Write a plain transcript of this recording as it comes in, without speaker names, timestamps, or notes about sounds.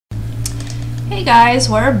Hey guys,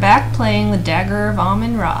 we're back playing the Dagger of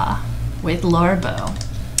Amon Ra with LateBlt.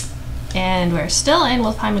 And we're still in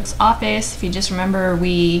Wolfheim's office. If you just remember,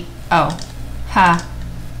 I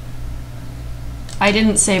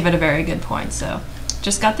didn't save at a very good point, so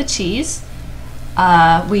just got the cheese.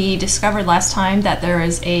 We discovered last time that there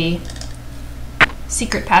is a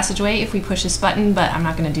secret passageway if we push this button, but I'm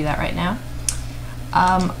not going to do that right now.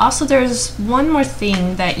 Also, there's one more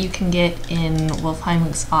thing that you can get in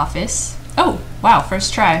Wolfheim's office. Oh, wow,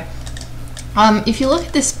 first try. If you look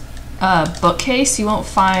at this bookcase, you won't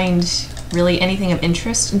find really anything of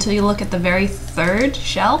interest until you look at the very third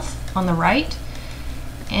shelf on the right.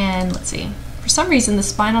 And let's see. For some reason, the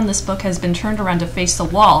spine on this book has been turned around to face the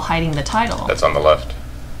wall, hiding the title. That's on the left.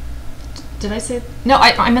 Did I say? No,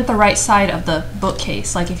 I meant the right side of the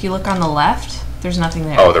bookcase. Like, if you look on the left, there's nothing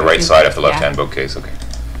there. Oh, the right side of the left-hand bookcase, okay.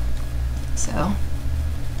 So,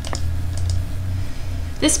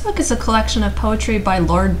 this book is a collection of poetry by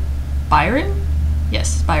Lord Byron?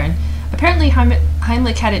 Yes, Byron. Apparently,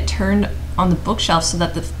 Heimlich had it turned on the bookshelf so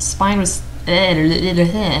that the spine was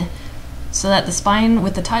so that the spine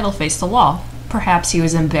with the title faced the wall. Perhaps he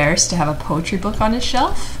was embarrassed to have a poetry book on his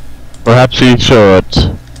shelf? Perhaps he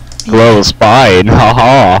should. Glow spine,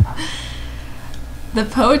 haha. The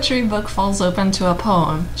poetry book falls open to a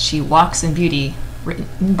poem, She Walks in Beauty,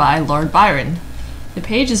 written by Lord Byron. The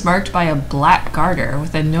page is marked by a black garter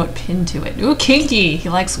with a note pinned to it. Ooh, kinky! He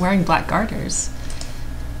likes wearing black garters.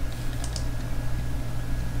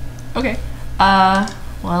 Okay.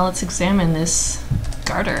 Well, let's examine this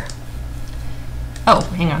garter. Oh,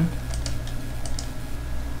 hang on.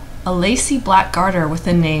 A lacy black garter with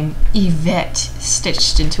the name Yvette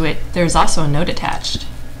stitched into it. There's also a note attached.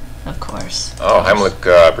 Of course. Oh,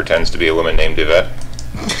 Heimlich pretends to be a woman named Yvette.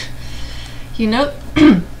 You know,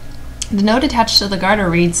 the note attached to the garter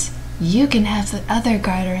reads, "You can have the other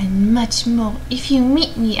garter and much more if you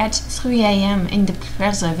meet me at 3 a.m. in the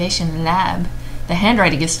preservation lab." The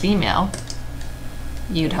handwriting is female.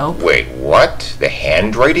 You'd hope. Wait, what? The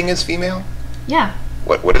handwriting is female? Yeah.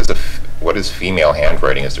 What is female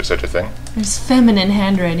handwriting? Is there such a thing? There's feminine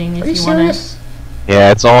handwriting if you want to.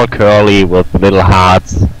 Yeah, it's all curly with little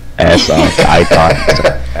hearts as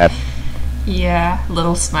icons. Yeah,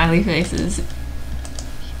 little smiley faces.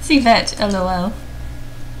 It's Yvette, lol.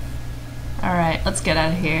 Alright, let's get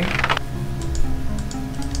out of here.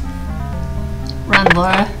 Run,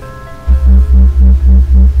 Laura.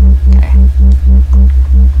 Okay.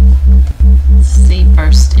 Let's see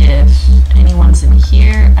first if anyone's in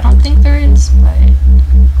here. I don't think there is, but...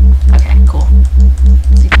 Okay, cool.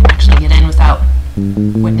 Let's see if we can actually get in without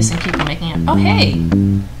witnessing people making it. Oh, hey!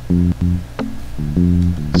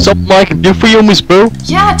 Something I can do for you, Miss Boo?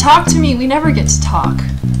 Yeah, talk to me. We never get to talk.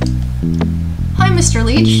 Hi, Mr.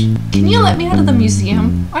 Leech. Can you let me out of the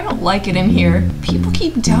museum? I don't like it in here. People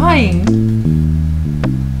keep dying.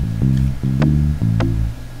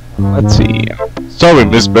 Let's see. Sorry,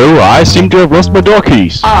 Miss Boo. I seem to have lost my door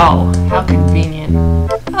keys. Oh, how convenient.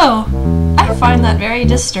 Oh, I find that very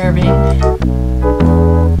disturbing.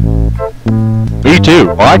 Me too.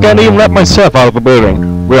 Well, I can't even let myself out of the building.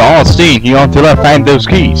 We're all staying here until I find those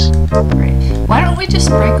keys. Great. Why don't we just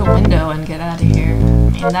break a window and get out of here? I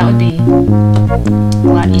mean, that would be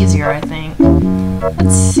a lot easier, I think.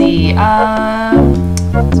 Let's see.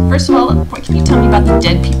 First of all, what can you tell me about the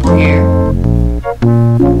dead people here?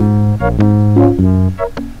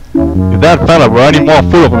 If that fella were any more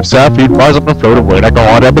full of himself, he'd rise up and float away like a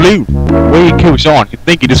hot air balloon. The way he keeps on, you'd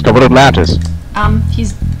think he discovered Atlantis.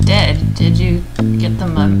 He's dead. Did you get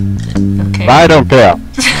them, okay. I don't care.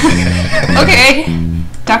 Okay.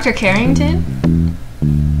 Dr. Carrington?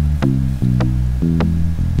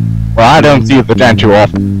 Well, I don't see the den too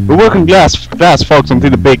often. We're working class folks don't see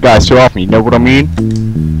the big guys too often, you know what I mean?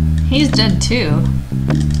 He's dead too.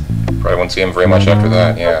 Probably won't see him very much after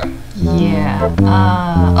that, yeah. Yeah.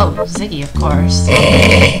 Oh, Ziggy, of course.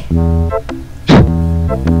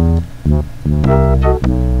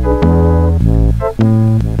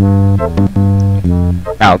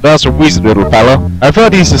 Now, that's a wizard, little fella. I've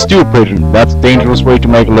heard he's a steel pigeon. That's a dangerous way to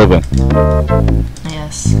make a living.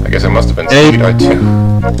 Yes. I guess it must have been sweet-eyed too.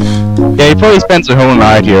 Yeah, he probably spends the whole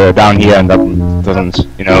night down here and doesn't,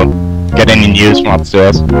 you know, get any news from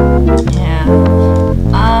upstairs. Yeah.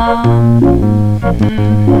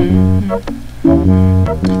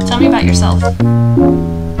 Tell me about yourself.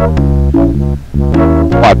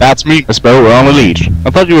 Why, that's me, Miss Bo. We're on the leash. I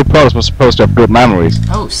thought you were supposed to have good memories.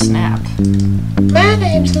 Oh, snap. My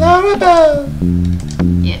name's LateBlt.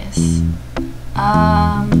 Yes.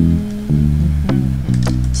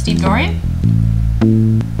 Steve Dorian?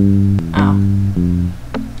 Oh.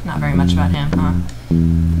 Not very much about him, huh?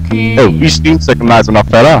 Hey. Oh, he seems like a nice enough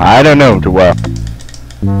fella. I don't know him too well.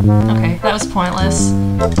 Okay, that was pointless.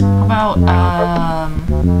 How about,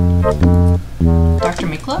 Dr.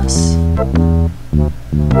 Miklos?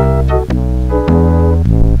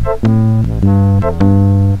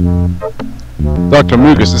 Dr.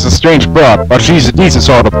 Mugus is a strange broad, but she's a decent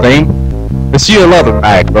sort of thing. I see a lot of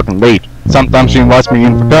night working late. Sometimes she invites me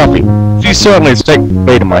in for coffee. She certainly has taken the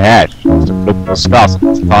plate in my hat. She must have looked for scars at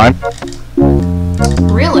this time.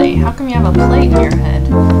 Really? How come you have a plate in your head?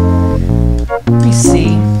 Let me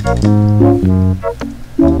see.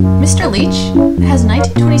 Mr. Leech, has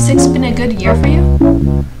 1926 been a good year for you?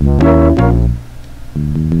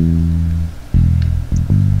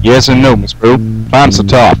 Yes and no, Miss Brew. Times are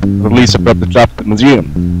tough. At least I've got the job at the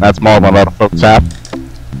museum. That's more than a lot of folks have.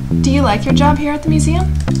 Do you like your job here at the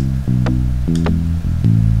museum?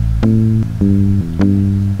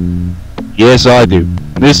 Yes, I do.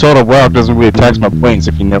 This sort of work doesn't really tax my brains,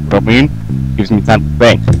 if you know what I mean. Gives me time to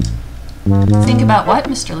think. Think about what,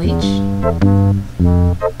 Mr. Leech?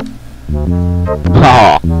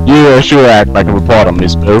 Ha! You sure act like a reporter,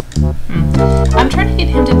 Miss Brew. I'm trying to get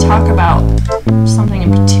him to talk about something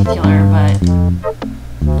in particular, but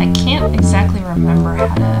I can't exactly remember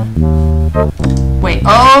how to... Wait,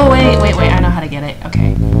 oh, wait, I know how to get it.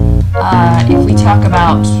 Okay. If we talk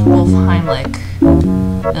about Wolf Heimlich,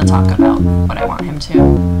 he'll talk about what I want him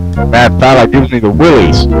to. That fella gives me the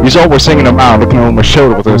willies. He's always singing around looking over my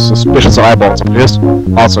shoulder with those suspicious eyeballs of his.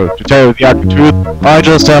 Also, to tell you the ugly truth, I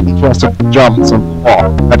just haven't trusted the Germans on the war.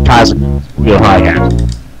 That Kaiser is real high hat.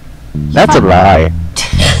 That's a lie.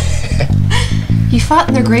 You fought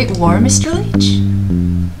in the Great War, Mr. Leech?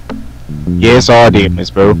 Yes, I did, Miss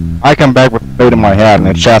Brew. I come back with a plate in my head and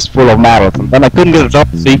a chest full of medals, and then I couldn't get a job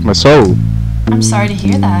to save my soul. I'm sorry to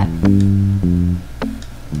hear that.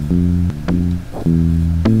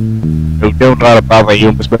 Oh, don't let it bother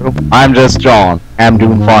you, Miss Brew. I'm just John. I'm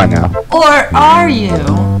doing fine now. Or are you?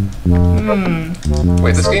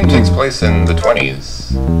 Wait, this game takes place in the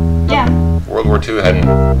 20s. Yeah. World War II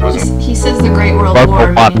wasn't... He says the Great World World War.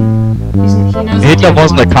 War I mean, he knows Hitler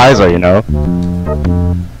wasn't a Kaiser, you know.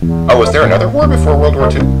 Oh, was there another war before World War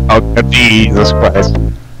II? Oh, Jesus Christ.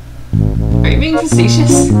 Are you being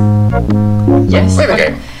facetious? Yes. Play the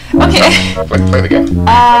game. Okay. Play the game.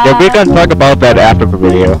 Yeah, we can talk about that after the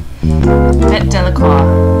video. Bette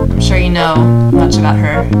Delacroix. I'm sure you know much about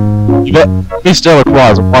her. But Miss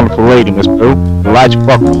Delacroix is a wonderful lady, Miss Brew. Elijah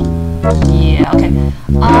Buckle. Yeah, okay.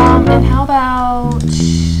 And how about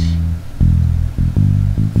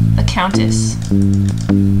the Countess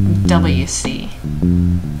WC?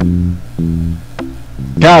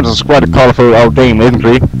 Countess is quite a colorful old dame, isn't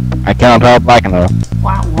she? I can't help liking her.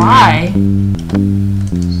 Wow, why?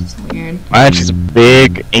 It's weird. Man, she's a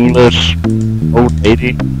big English old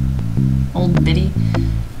lady. Old biddy.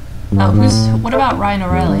 Oh, what about Ryan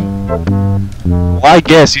O'Reilly? Well, I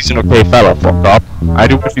guess he's an okay fella, fucked up. I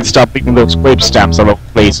do wish he'd stop leaving those scrape stamps all over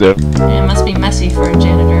the place, though. Yeah, it must be messy for a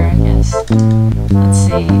janitor, I guess. Let's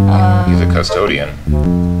see, He's a custodian.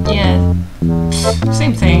 yeah.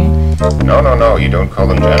 Same thing. No, you don't call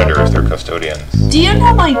them janitors, they're custodians. Do you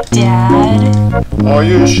know my dad? Are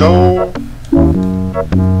you sure?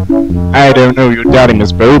 I don't know your daddy,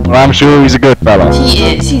 Miss Brew, but I'm sure he's a good fella.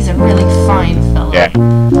 He is. He's a really fine fellow. Yeah,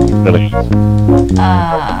 really.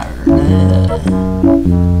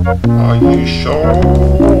 Are you sure?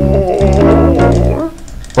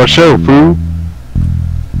 For sure, fool.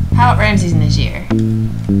 How about Ramses Najir?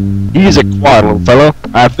 He's a quiet little fellow.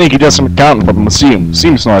 I think he does some accounting for the museum.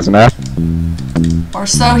 Seems nice enough. Or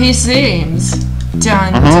so he seems.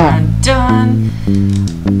 Dun dun dun.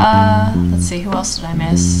 Let's see, who else did I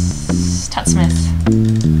miss? Tut Smith.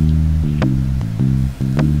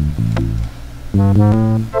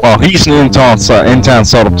 Well, he's an in-town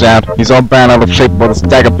sort of gent. He's all bent out of shape about his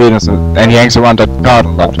dagger business, and he hangs around that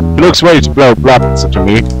garden lot. He looks ready to blow blood to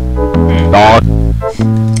me. Dog.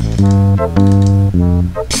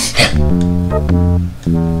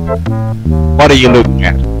 What are you looking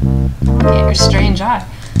at? Look at your strange eye.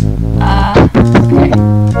 Okay.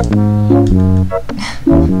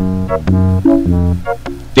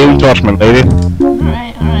 Don't touch me, lady.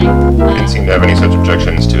 Alright. Didn't seem to have any such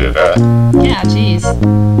objections to Yvette. Yeah, jeez.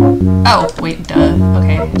 Oh, wait, duh.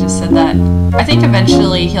 Okay, I just said that. I think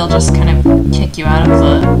eventually he'll just kind of kick you out of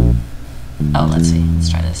the... Oh, let's see. Let's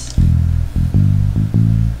try this.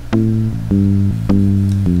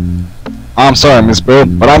 I'm sorry, Miss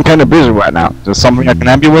Bird, but I'm kind of busy right now. Is there something I can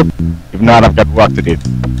help you with? If not, I've got work to do.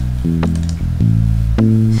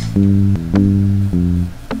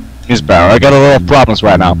 Miss Barrow, I got a lot of problems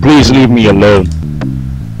right now. Please leave me alone.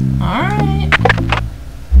 Alright.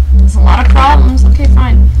 There's a lot of problems. Okay,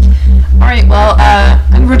 fine.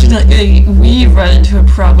 Unfortunately, we've run into a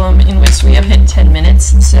problem in which we have hit 10 minutes,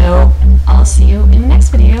 so I'll see